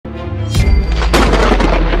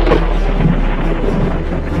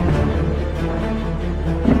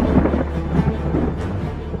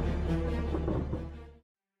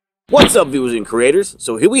What's up, viewers and creators?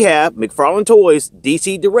 So here we have McFarlane Toys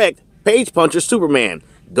DC Direct Page Puncher Superman,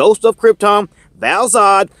 Ghost of Krypton, VAL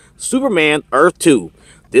ZOD, Superman Earth 2.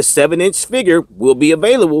 This 7-inch figure will be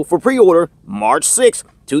available for pre-order March 6,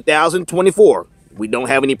 2024. We don't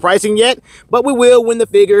have any pricing yet, but we will when the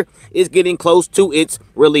figure is getting close to its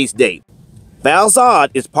release date. VAL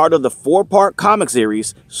ZOD is part of the 4-part comic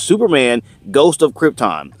series Superman Ghost of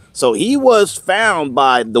Krypton. So he was found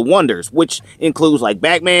by the Wonders, which includes like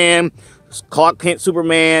Batman, Clark Kent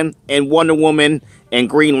Superman, and Wonder Woman, and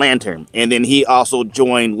Green Lantern. And then he also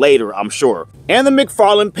joined later, I'm sure. And the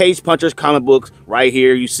McFarlane Page Punchers comic books right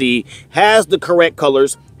here, you see, has the correct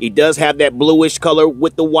colors. He does have that bluish color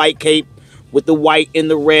with the white cape, with the white and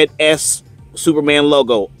the red S Superman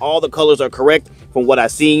logo. All the colors are correct from what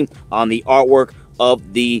I've seen on the artwork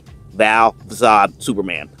of the VAL ZOD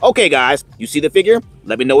Superman. Okay, guys, you see the figure?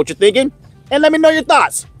 Let me know what you're thinking, and let me know your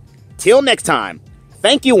thoughts. Till next time,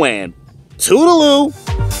 thank you and toodaloo.